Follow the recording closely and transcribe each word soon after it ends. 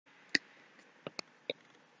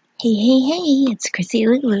Hey, it's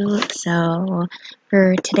CrissyLulu. So,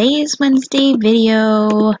 for today's Wednesday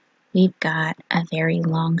video, we've got a very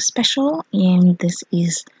long special, and this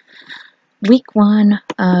is week 1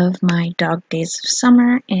 of my dog days of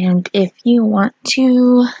summer. And if you want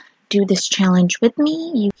to do this challenge with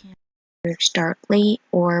me, you can either start late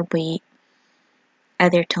or wait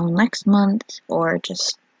either till next month, or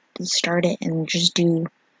just start it and just do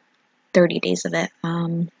 30 days of it.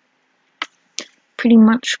 Pretty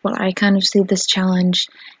much what I kind of see this challenge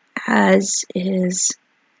as is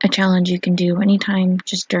a challenge you can do anytime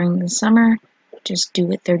just during the summer. Just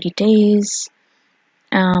do it 30 days,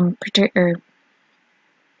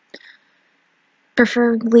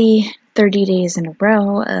 preferably 30 days in a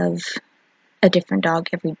row of a different dog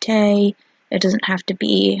every day. It doesn't have to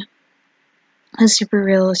be a super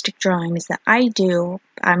realistic drawings that I do.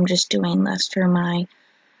 I'm just doing this for my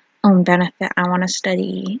own benefit. I want to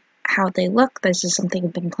study how they look. This is something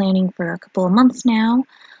I've been planning for a couple of months now.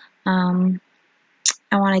 I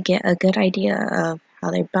want to get a good idea of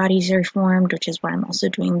how their bodies are formed, which is why I'm also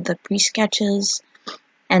doing the pre-sketches,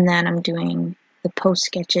 and then I'm doing the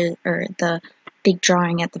post-sketches, or the big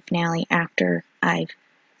drawing at the finale after I've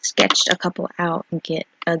sketched a couple out and get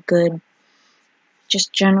a good,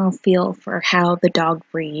 just general feel for how the dog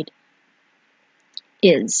breed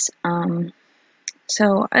is.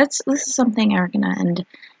 So this is something I recommend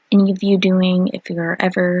any of you doing if you're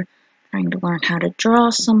ever trying to learn how to draw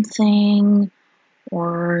something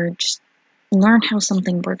or just learn how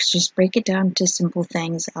something works. Just break it down to simple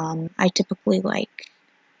things. I typically like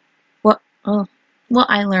what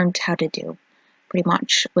I learned how to do pretty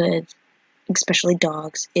much with especially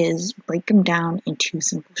dogs is break them down into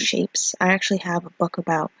simple shapes. I actually have a book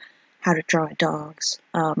about how to draw dogs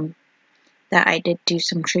that I did do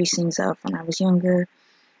some tracings of when I was younger,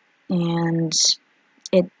 and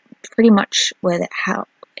it pretty much with how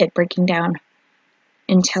it breaking down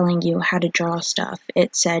and telling you how to draw stuff,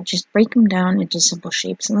 it said just break them down into simple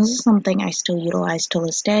shapes, and this is something I still utilize till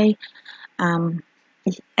this day.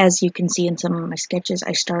 As you can see in some of my sketches,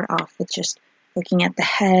 I start off with just looking at the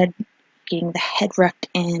head, getting the head roughed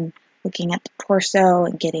in, looking at the torso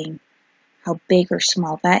and getting how big or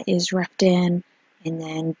small that is roughed in, and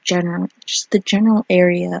then just the general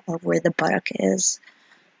area of where the buttock is.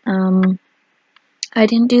 I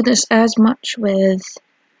didn't do this as much with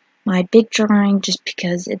my big drawing just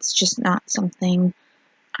because it's just not something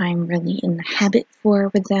I'm really in the habit for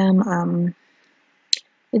with them.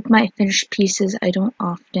 With my finished pieces, I don't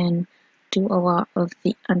often do a lot of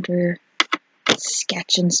the under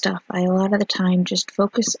sketch and stuff. I a lot of the time just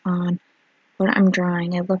focus on what I'm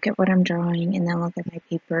drawing. I look at what I'm drawing and then look at my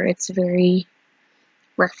paper. It's very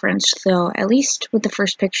referenced, though. At least with the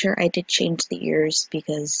first picture, I did change the ears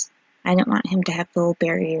because I didn't want him to have the little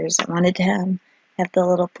bear ears. I wanted to have the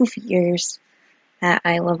little poofy ears that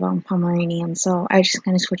I love on Pomeranians, so I just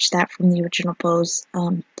kind of switched that from the original pose.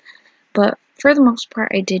 But for the most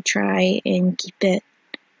part, I did try and keep it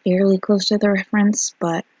fairly close to the reference,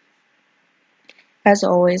 but as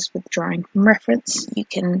always with drawing from reference, you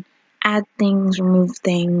can add things, remove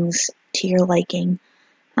things to your liking.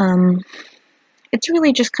 It's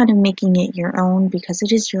really just kind of making it your own because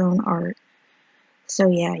it is your own art. So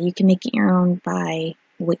yeah, you can make it your own by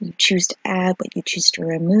what you choose to add, what you choose to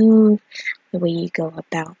remove, the way you go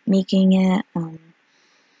about making it.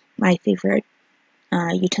 My favorite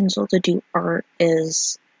utensil to do art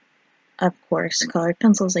is, of course, colored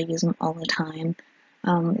pencils. I use them all the time.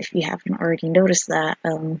 If you haven't already noticed that,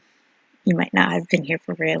 you might not have been here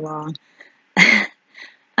for very long.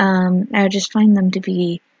 I just find them to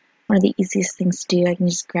be one of the easiest things to do. I can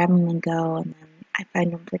just grab them and go, and then I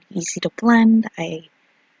find them pretty easy to blend. I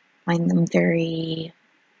find them very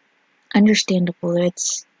understandable.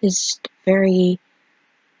 It's just a very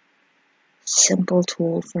simple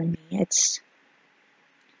tool for me. It's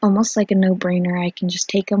almost like a no-brainer. I can just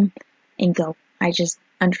take them and go. I just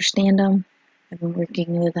understand them. I've been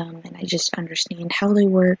working with them, and I just understand how they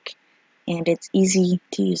work, and it's easy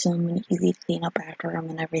to use them and easy to clean up after them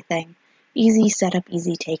and everything. Easy setup,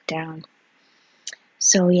 easy takedown.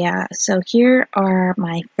 So yeah, so here are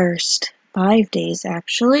my first 5 days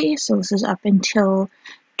actually. So this is up until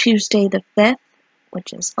Tuesday the 5th,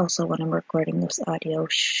 which is also when I'm recording this audio.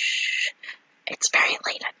 Shh, it's very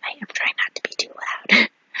late at night. I'm trying not to be too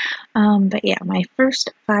loud. But yeah, my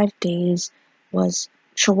first 5 days was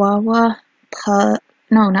Chihuahua,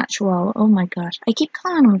 no, not Chihuahua. Oh my gosh, I keep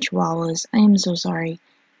calling them Chihuahuas. I am so sorry.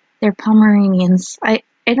 They're Pomeranians.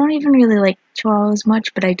 I don't even really like Chihuahuas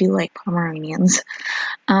much, but I do like Pomeranians.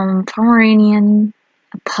 Pomeranian,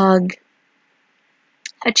 a pug,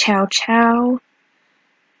 a Chow Chow,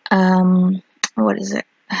 what is it?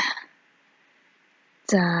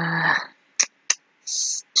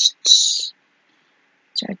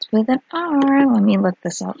 Starts with an R. Let me look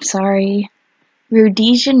this up. Sorry.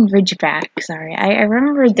 Rhodesian Ridgeback. Sorry, I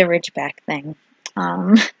remembered the Ridgeback thing.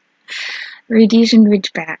 Rhodesian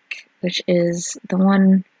Ridgeback, which is the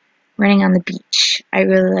one running on the beach. I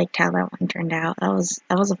really liked how that one turned out. That was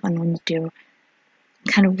a fun one to do.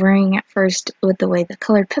 Kind of worrying at first with the way the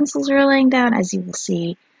colored pencils were laying down, as you will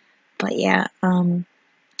see. But yeah, and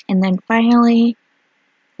then finally,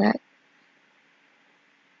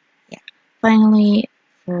 finally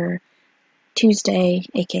for Tuesday,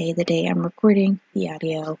 aka the day I'm recording the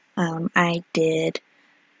audio, I did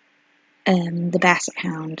the Basset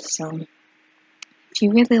Hound. So if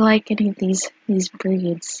you really like any of these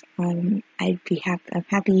breeds, I'd be happy. I'm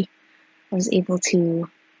happy I was able to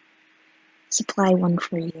supply one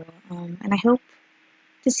for you. And I hope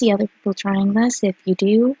to see other people trying this. If you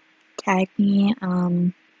do, tag me.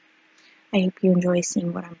 I hope you enjoy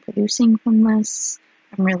seeing what I'm producing from this.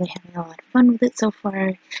 I'm really having a lot of fun with it so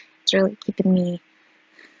far. It's really keeping me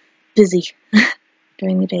busy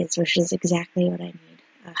during the days, which is exactly what I need.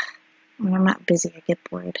 When I'm not busy, I get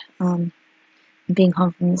bored. Being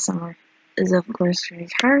home from the summer is, of course, very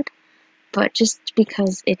hard, but just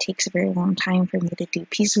because it takes a very long time for me to do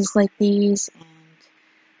pieces like these, and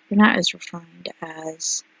they're not as refined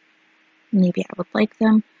as maybe I would like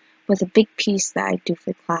them. With a big piece that I do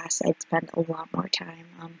for class, I'd spend a lot more time.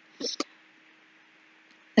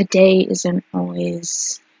 A day isn't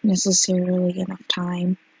always necessarily enough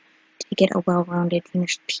time to get a well-rounded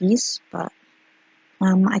finished piece, but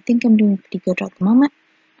I think I'm doing pretty good at the moment.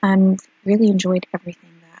 I've really enjoyed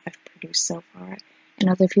everything that I've produced so far, and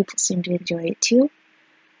other people seem to enjoy it too.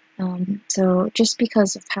 So just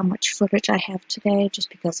because of how much footage I have today, just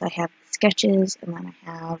because I have sketches and then I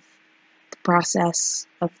have the process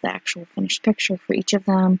of the actual finished picture for each of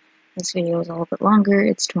them, this video is a little bit longer.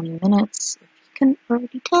 It's 20 minutes. If you can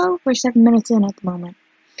already tell, we're 7 minutes in at the moment.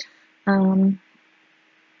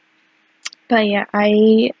 But yeah,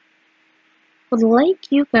 I would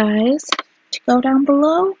like you guys to go down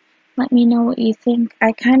below. Let me know what you think.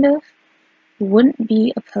 I kind of wouldn't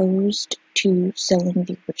be opposed to selling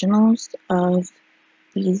the originals of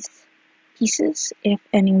these pieces if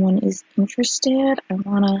anyone is interested. I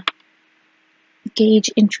want to gauge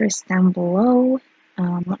interest down below.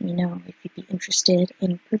 Let me know if you'd be interested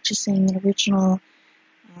in purchasing the original.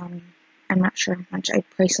 I'm not sure how much I'd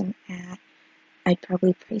price them at. I'd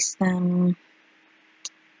probably price them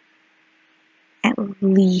at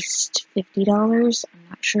least $50. I'm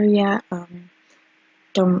not sure yet.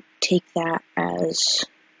 Don't take that as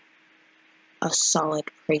a solid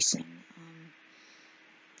pricing.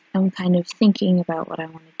 I'm kind of thinking about what I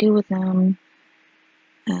want to do with them.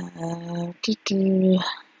 But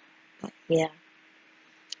yeah.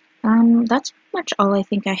 That's pretty much all I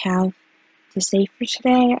think I have to say for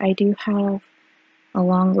today. I do have a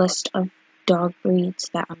long list of dog breeds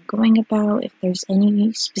that I'm going about. If there's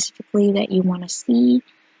any specifically that you want to see,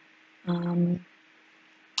 that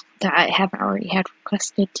I have already had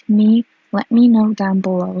requested to me, let me know down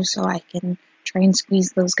below so I can try and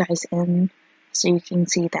squeeze those guys in so you can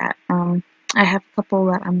see that. I have a couple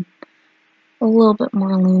that I'm a little bit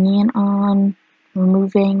more lenient on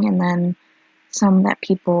removing, and then some that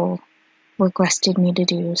people requested me to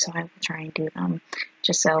do, so I will try and do them.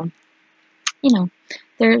 Just so, you know,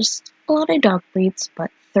 there's a lot of dog breeds,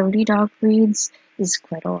 but 30 dog breeds is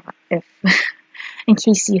quite a lot. If in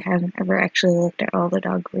case you haven't ever actually looked at all the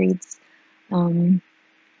dog breeds,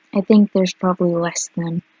 I think there's probably less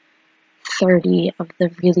than 30 of the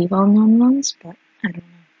really well-known ones, but I don't know.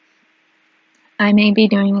 I may be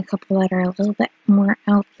doing a couple that are a little bit more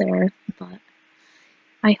out there, but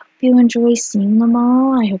I hope you enjoy seeing them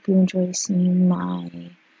all. I hope you enjoy seeing my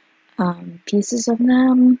pieces of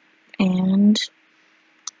them, and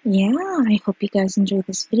yeah, I hope you guys enjoyed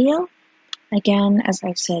this video. Again, as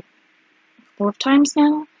I've said a couple of times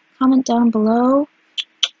now, comment down below,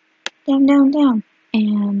 down,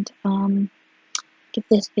 and give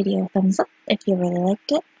this video a thumbs up if you really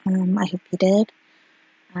liked it. I hope you did.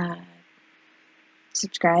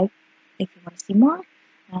 Subscribe if you want to see more.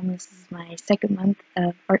 This is my second month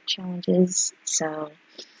of art challenges, so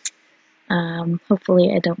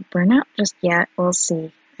hopefully I don't burn out just yet. We'll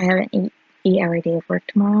see. I have an 8-hour day of work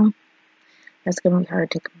tomorrow. That's going to be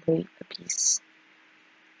hard to complete a piece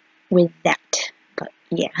with that, but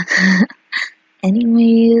yeah.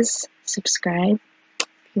 Anyways, subscribe if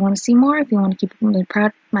you want to see more, if you want to keep really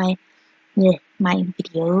proud of my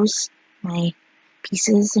videos, my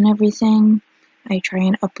pieces and everything. I try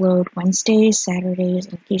and upload Wednesdays, Saturdays,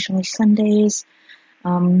 and occasionally Sundays.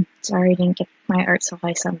 Sorry I didn't get my art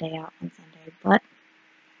supply Sunday out on Sunday, but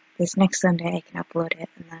this next Sunday I can upload it,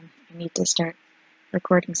 and then I need to start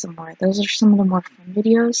recording some more. Those are some of the more fun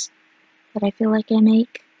videos that I feel like I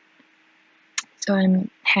make, so I'm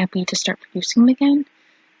happy to start producing them again,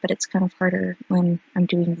 but it's kind of harder when I'm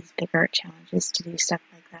doing these big art challenges to do stuff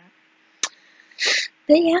like that.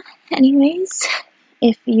 But yeah, anyways,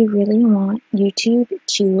 if you really want YouTube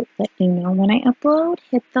to let you know when I upload,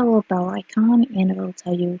 hit the little bell icon and it'll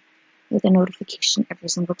tell you with a notification every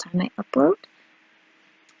single time I upload.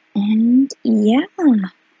 And yeah,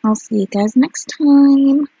 I'll see you guys next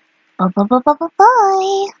time.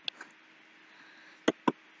 Bye.